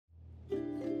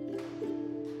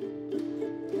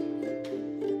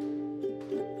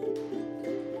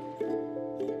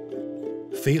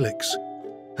Felix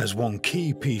has one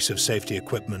key piece of safety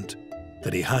equipment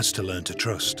that he has to learn to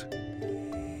trust: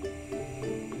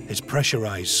 his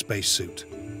pressurized spacesuit.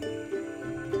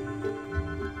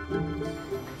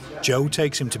 Joe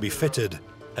takes him to be fitted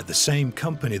at the same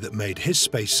company that made his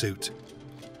spacesuit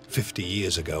 50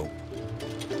 years ago.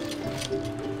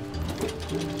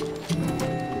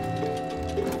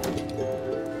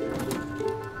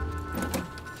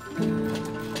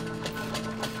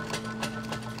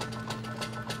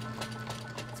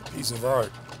 It's a piece of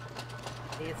art.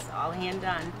 It's all hand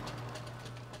done.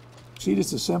 She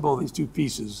just assembled these two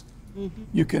pieces. Mm-hmm.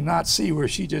 You cannot see where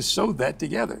she just sewed that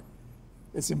together.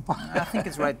 It's impossible. I think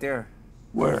it's right there.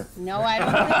 Where? No, I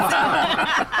don't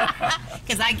think so.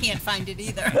 Because I can't find it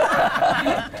either.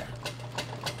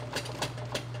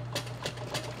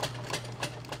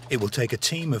 It will take a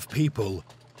team of people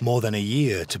more than a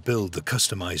year to build the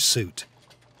customized suit.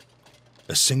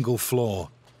 A single flaw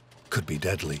could be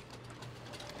deadly.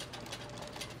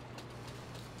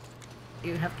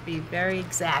 You have to be very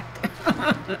exact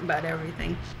about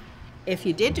everything. If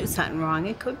you did do something wrong,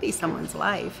 it could be someone's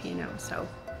life, you know, so.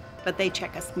 But they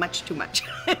check us much too much.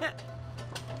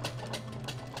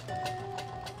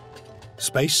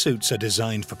 Spacesuits are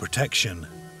designed for protection,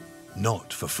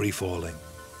 not for free-falling.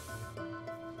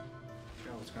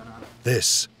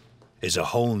 This is a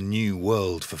whole new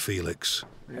world for Felix.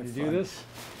 Ready to do this?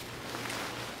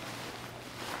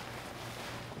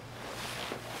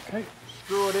 Okay,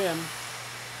 screw it in,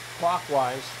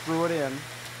 clockwise, screw it in.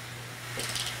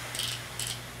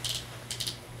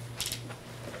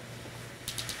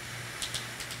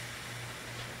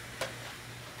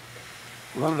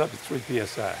 Run it up to 3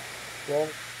 psi. Well,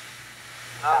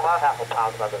 about half a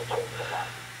pound, I'm going to change the line.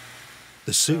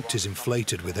 The suit is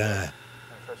inflated with air,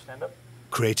 First stand up.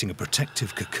 creating a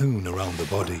protective cocoon around the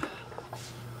body.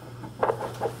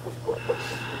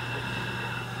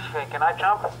 Okay, can I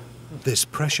jump? This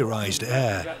pressurized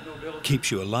air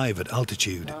keeps you alive at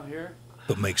altitude, down here.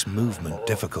 but makes movement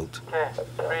difficult. Okay,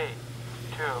 3,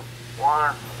 2,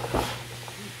 1.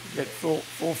 Get full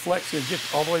flex and get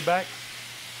all the way back.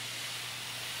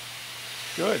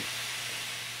 Good.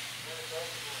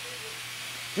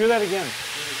 Do that again.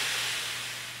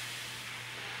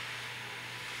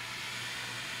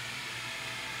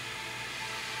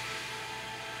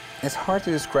 It's hard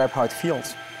to describe how it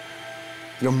feels.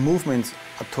 Your movements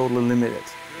are totally limited.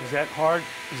 Is that hard?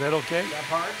 Is that okay? Is that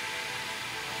hard?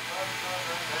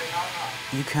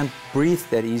 You can't breathe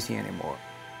that easy anymore.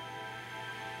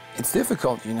 It's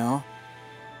difficult, you know.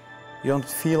 You don't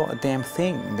feel a damn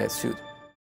thing in that suit.